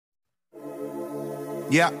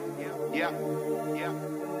Yeah.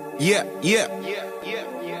 Yeah, yeah.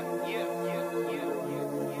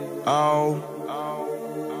 Oh.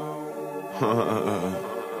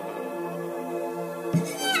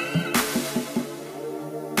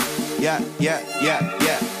 Yeah, yeah, yeah,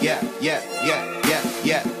 yeah, yeah, yeah, yeah,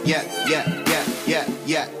 yeah, yeah, yeah, yeah, yeah, yeah,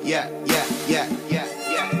 yeah, yeah, yeah, yeah, yeah.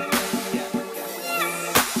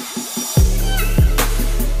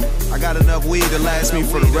 I got enough weed to last me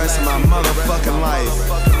for the rest of my motherfucking life.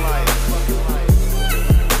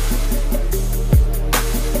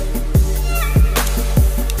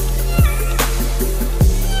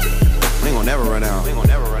 Never run out. We ain't gonna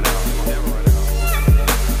never run out.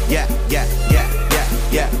 Yeah, yeah, yeah, yeah,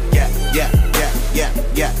 yeah, yeah, yeah, yeah,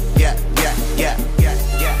 yeah, yeah, yeah, yeah, yeah,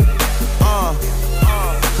 yeah.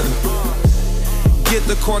 Get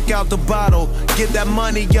the cork out the bottle. Get that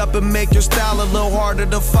money up and make your style a little harder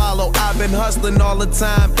to follow. I've been hustling all the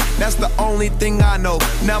time. That's the only thing I know.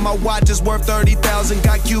 Now my watch is worth 30,000.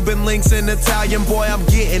 Got Cuban links in Italian. Boy, I'm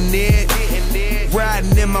getting it.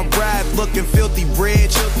 Riding in my ride, looking filthy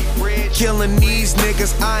rich. Killing these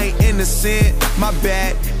niggas, I ain't innocent. My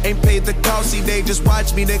bad, ain't paid the cost. See, they just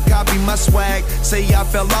watch me, they copy my swag. Say I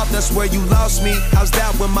fell off, that's where you lost me. How's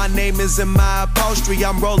that when my name is in my upholstery?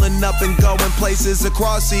 I'm rolling up and going places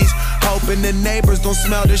across seas, hoping the neighbors don't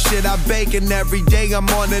smell the shit I bake. And every day I'm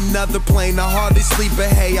on another plane. I hardly sleep, but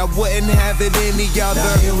hey, I wouldn't have it any other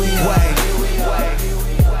way.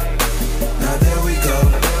 Now there we go.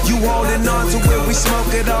 You holding on to where we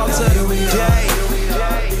smoke it all today.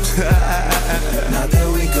 Now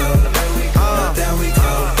there we go. Now there we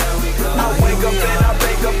go. I wake up and I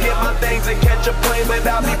bake up, get my things and catch a plane, but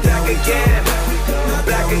I'll be back again.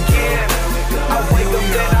 Back again. I wake up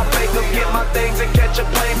and I bake up, get my things and catch a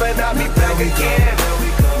plane, but I'll be back again.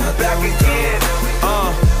 Back again.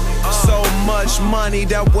 So much money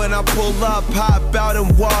that when I pull up, hop out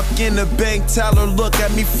and walk in, the bank teller look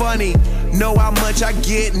at me funny. Know how much I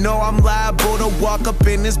get, know I'm liable to walk up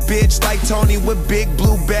in this bitch like Tony with big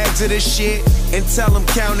blue bags of this shit and tell him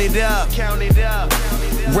count it up.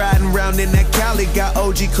 Riding round in that Cali, got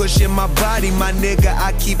OG Kush in my body, my nigga,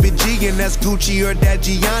 I keep it G, and that's Gucci or that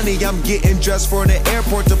Gianni. I'm getting dressed for the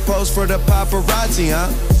airport to pose for the paparazzi, huh?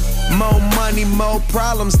 More money, more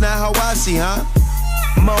problems, not how I see, huh?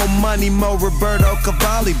 More money, more Roberto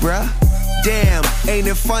Cavalli, bruh. Damn, ain't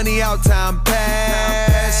it funny how time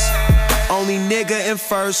pass? Only nigga in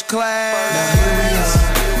first class. Now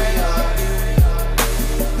here we are.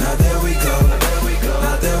 Now there we go.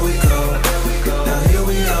 Now there we go. Now here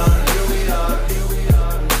we are.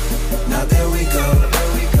 Now there we go.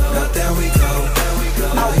 Now there we go.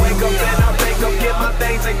 I wake up and I bake up, get my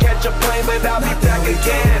things and catch a plane, but I'll be back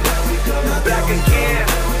again. Back again.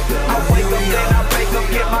 I wake up and I bake up,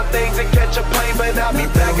 get my things and catch a plane, but I'll be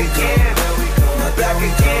back again. Back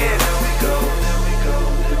again.